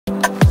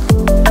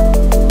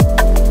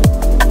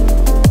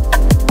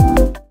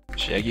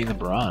Shaggy and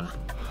LeBron.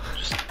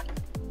 Just,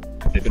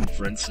 they've been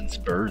friends since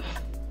birth.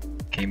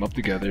 Came up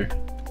together.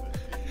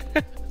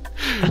 I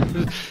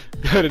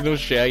didn't know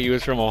Shaggy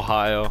was from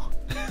Ohio.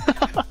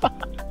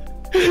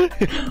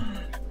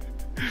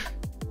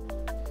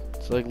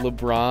 It's like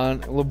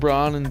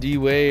LeBron and D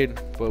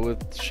Wade, but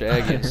with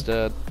Shaggy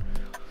instead.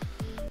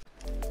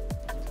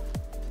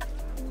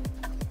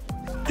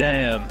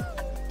 Damn.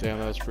 Damn,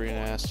 that was pretty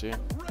nasty.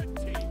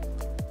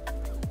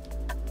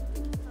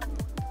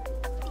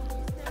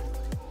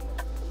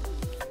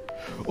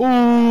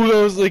 Ooh,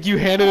 that was like you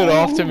handed it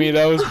off to me.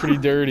 That was pretty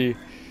dirty.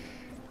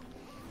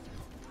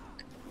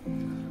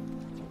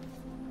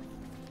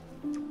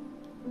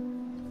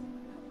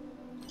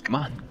 Come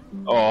on.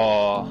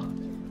 Oh.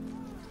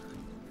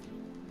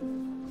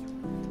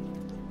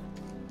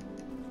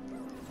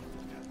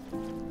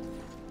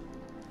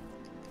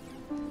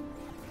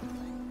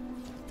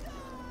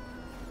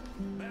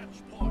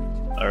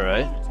 All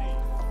right.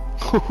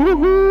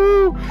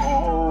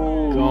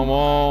 Come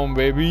on,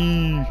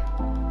 baby.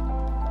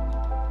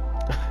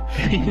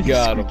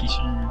 Got him.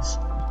 Shoes.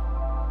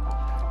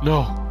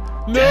 No.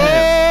 No.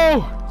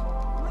 Damn.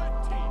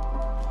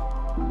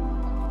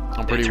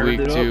 I'm pretty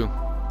weak too.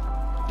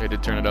 They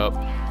did turn it up.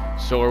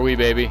 So are we,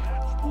 baby.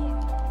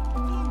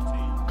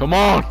 Come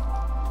on.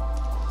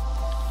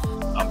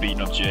 I'm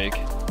beating up Jake.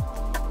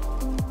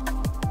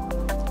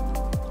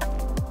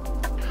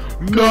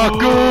 Not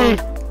good.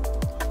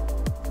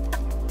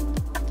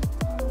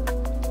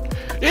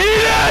 Eat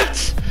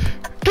it!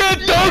 Get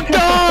dunked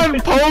on!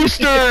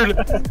 Postered!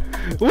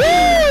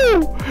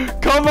 Woo!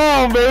 Come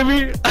on,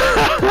 baby!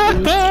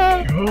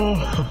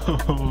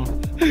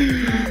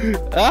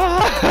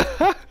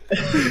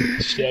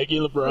 Shaggy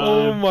LeBron.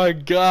 Oh my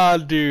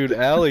god, dude.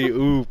 Alley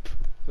oop.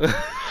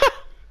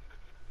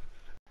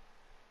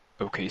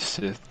 Okay,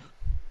 Sith.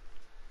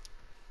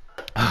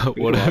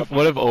 What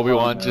if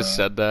Obi-Wan just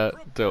said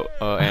that to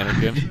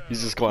Anakin?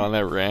 He's just going on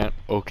that rant.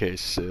 Okay,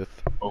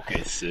 Sith.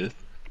 Okay, Sith.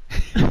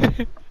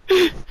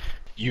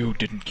 You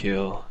didn't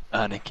kill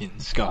Anakin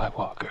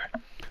Skywalker.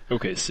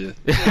 Okay, Sith.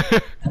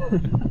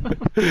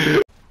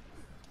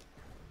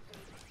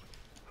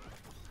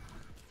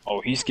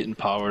 Oh, he's getting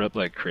powered up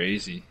like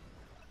crazy.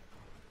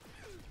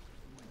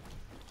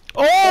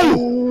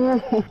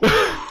 Oh!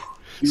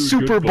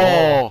 Super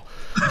Ball!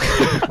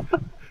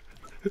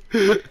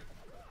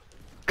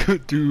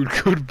 Good dude,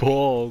 good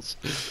balls.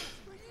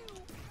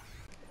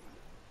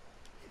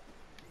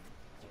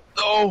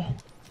 No!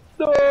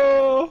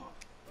 No!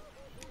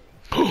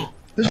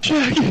 The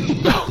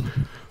Shaggy! No!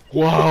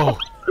 Wow!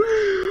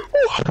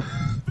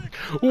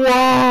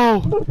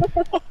 Wow!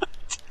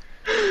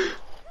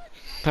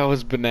 That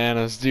was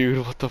bananas,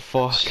 dude. What the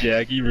fuck?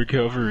 Shaggy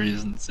recovery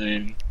is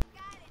insane.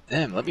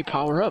 Damn, let me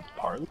power up,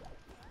 Harley.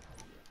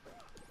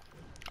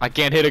 I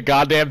can't hit a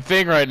goddamn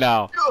thing right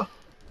now.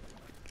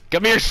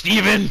 Come here,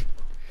 Steven!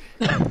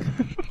 Let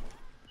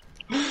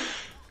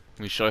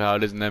me show you how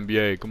it is in the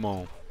NBA. Come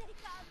on.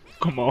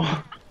 Come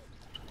on.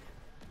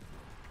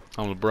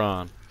 I'm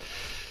LeBron.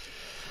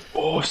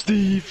 Oh,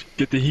 Steve,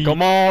 get the heat.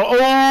 Come on.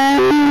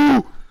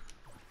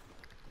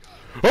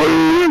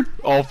 Oh!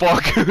 Oh,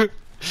 fuck.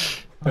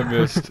 I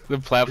missed. The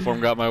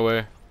platform got my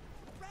way.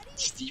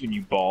 Steven,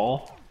 you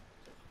ball.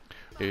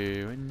 I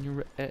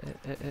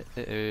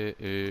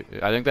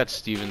think that's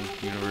Steven's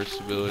universe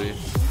ability.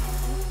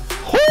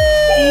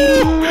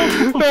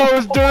 That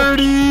was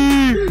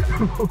dirty!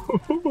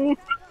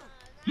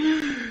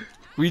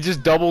 We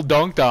just double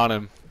dunked on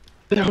him.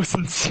 That was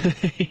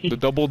insane. The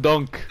double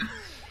dunk.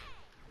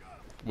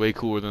 Way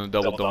cooler than the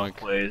double dunk.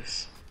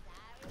 Plays.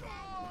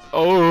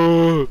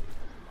 Oh!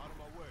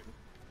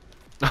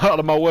 Out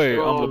of my way, I'm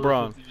Oh,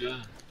 LeBron.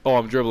 Oh,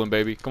 I'm dribbling,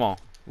 baby. Come on.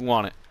 We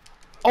want it.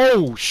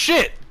 Oh,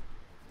 shit!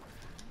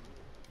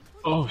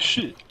 Oh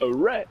shit, a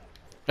rat.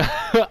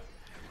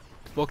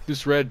 Fuck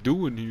this rat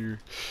doing here?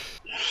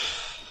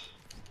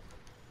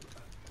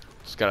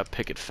 Just got a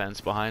picket fence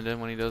behind him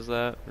when he does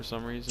that for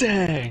some reason.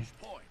 Dang.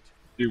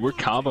 Dude, we're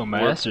combo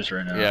masters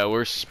right now. Yeah,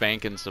 we're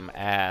spanking some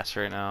ass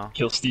right now.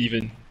 Kill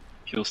Steven.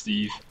 Kill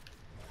Steve.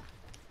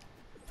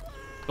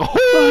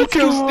 Oh,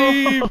 kill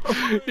Steve!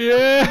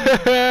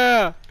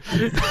 Yeah!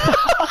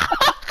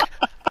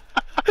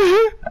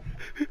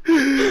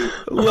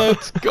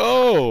 Let's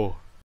go!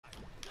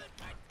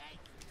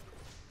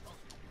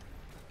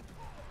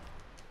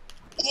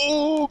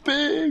 Oh,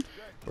 big!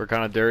 We're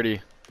kind of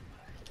dirty.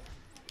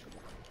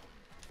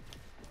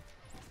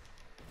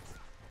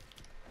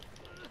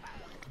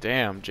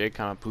 Damn, Jake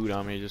kind of pooed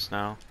on me just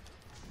now.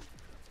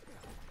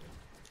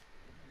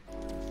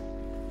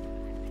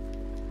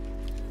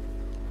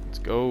 Let's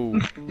go.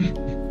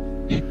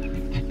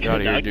 Get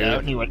out of here, dude.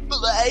 And he went,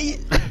 "Bleh."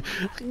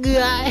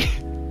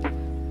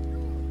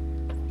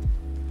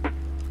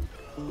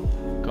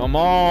 Come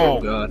on!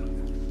 Oh god.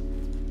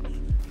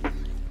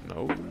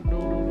 No, no, no,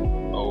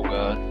 no. Oh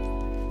god.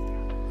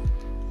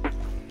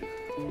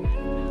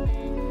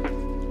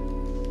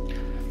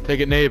 Take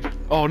it, Nabe.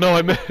 Oh no,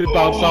 I missed. It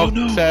bounced off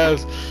no.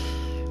 Taz.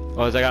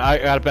 Oh, I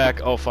got it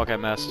back. Oh fuck, I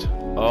messed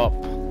up.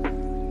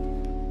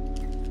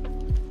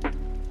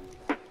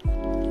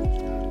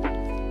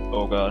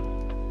 Oh god.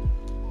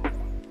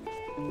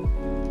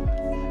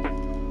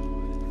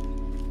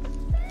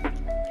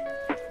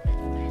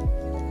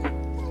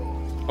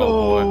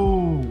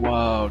 Oh boy.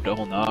 Wow,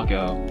 double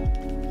knockout.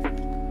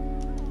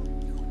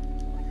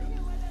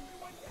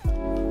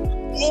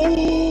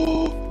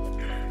 Oh!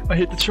 I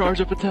hit the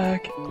charge up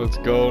attack. Let's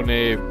go,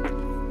 Nabe.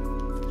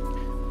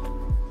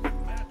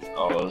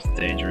 Oh, that was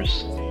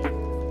dangerous.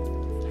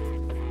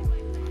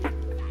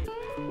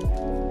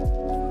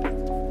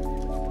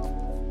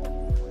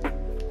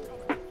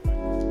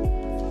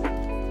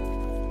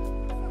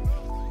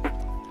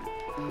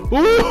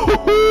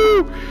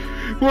 Ooh!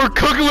 We're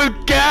cooking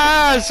with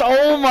gas!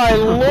 Oh my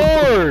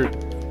lord!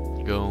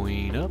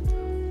 Going up.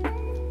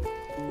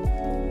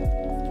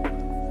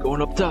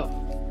 Going up top.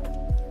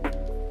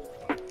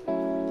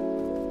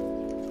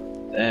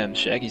 Damn,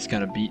 Shaggy's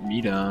kind of beating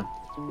me down.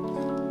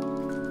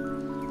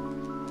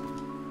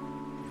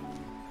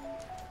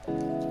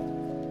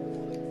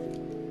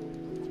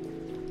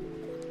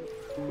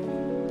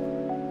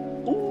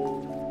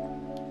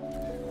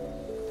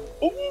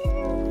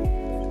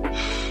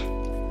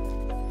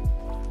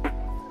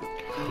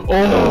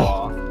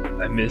 Oh,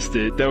 I missed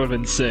it. That would have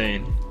been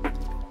insane.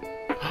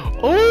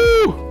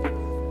 Oh!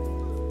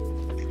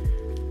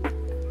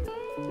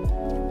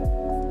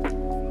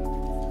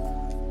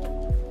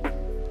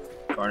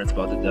 Garnet's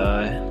about to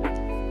die.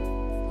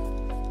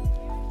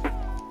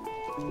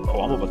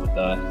 Oh, I'm about to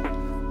die.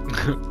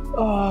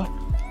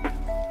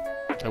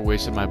 I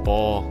wasted my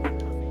ball.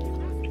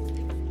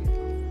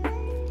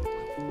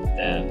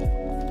 Damn.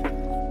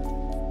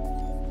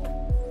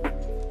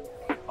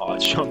 Oh, I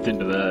jumped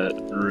into that.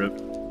 Rip.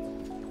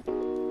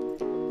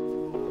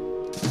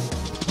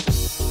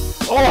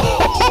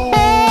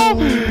 Oh!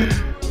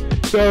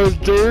 That was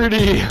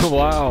dirty.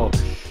 Wow.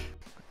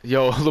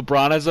 Yo,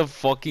 LeBron has a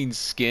fucking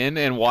skin,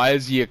 and why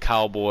is he a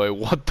cowboy?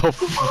 What the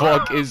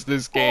fuck is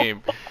this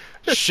game?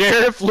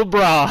 Sheriff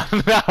LeBron.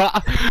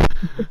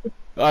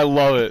 I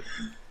love it.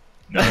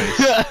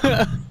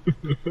 Nice.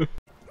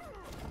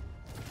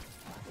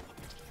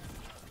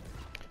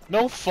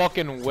 No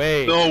fucking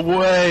way. No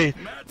way.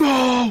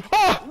 No.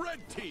 Red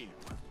team.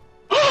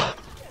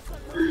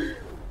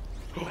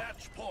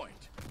 Match point.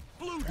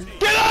 Blue team.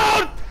 Get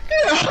out!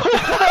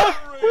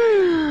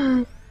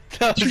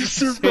 That You was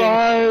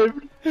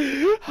survived.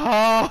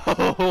 How?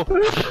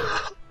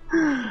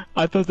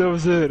 I thought that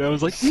was it. I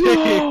was like, Same.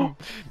 no.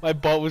 My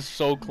butt was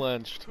so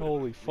clenched.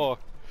 Holy fuck.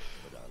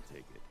 But I'll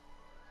take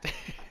it.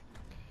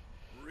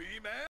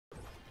 Rematch.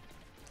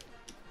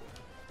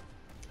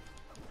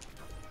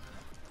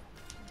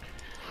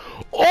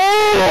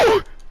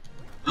 Oh!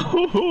 I'm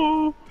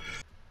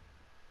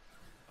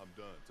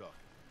done talking.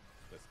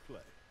 Let's play.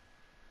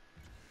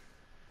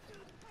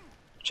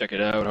 Check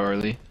it out,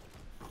 Harley.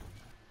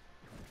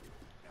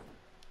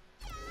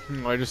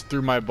 I just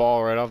threw my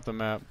ball right off the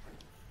map.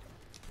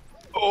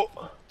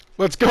 Oh,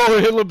 Let's go,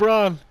 hit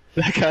LeBron.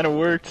 that kind of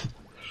worked.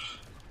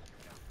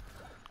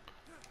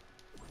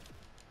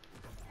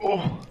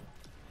 Oh,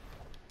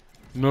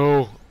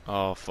 No.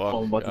 Oh fuck.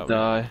 I'm about to Got me.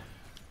 die.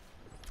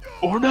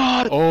 Or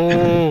not.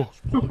 Oh.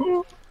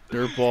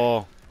 Dirt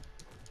ball.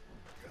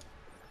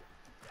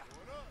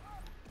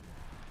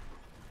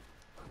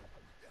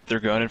 They're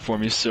gunning for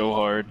me so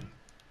hard.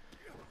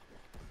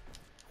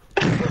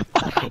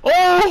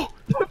 Oh!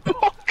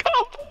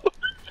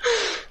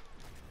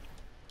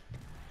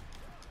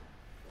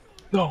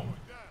 No.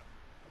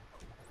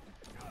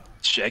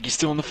 Shaggy's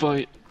still in the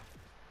fight.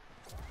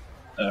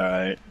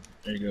 Alright,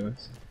 there he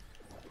goes.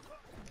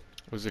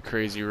 It was a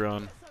crazy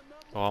run.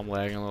 Oh, I'm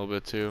lagging a little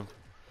bit too.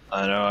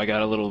 I know, I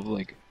got a little,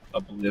 like, a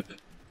blip.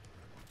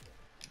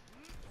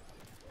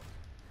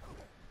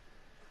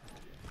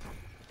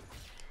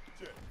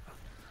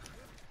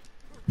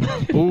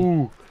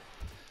 Ooh.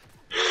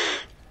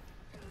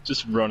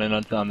 Just running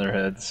on their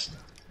heads.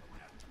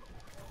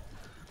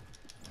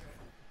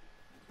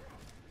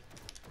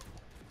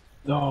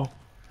 No.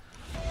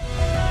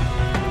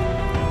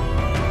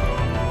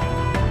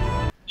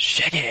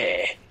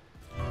 Shaggy!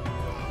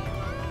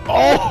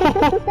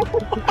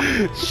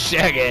 Oh!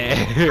 Shaggy!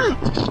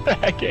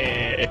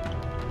 Shaggy!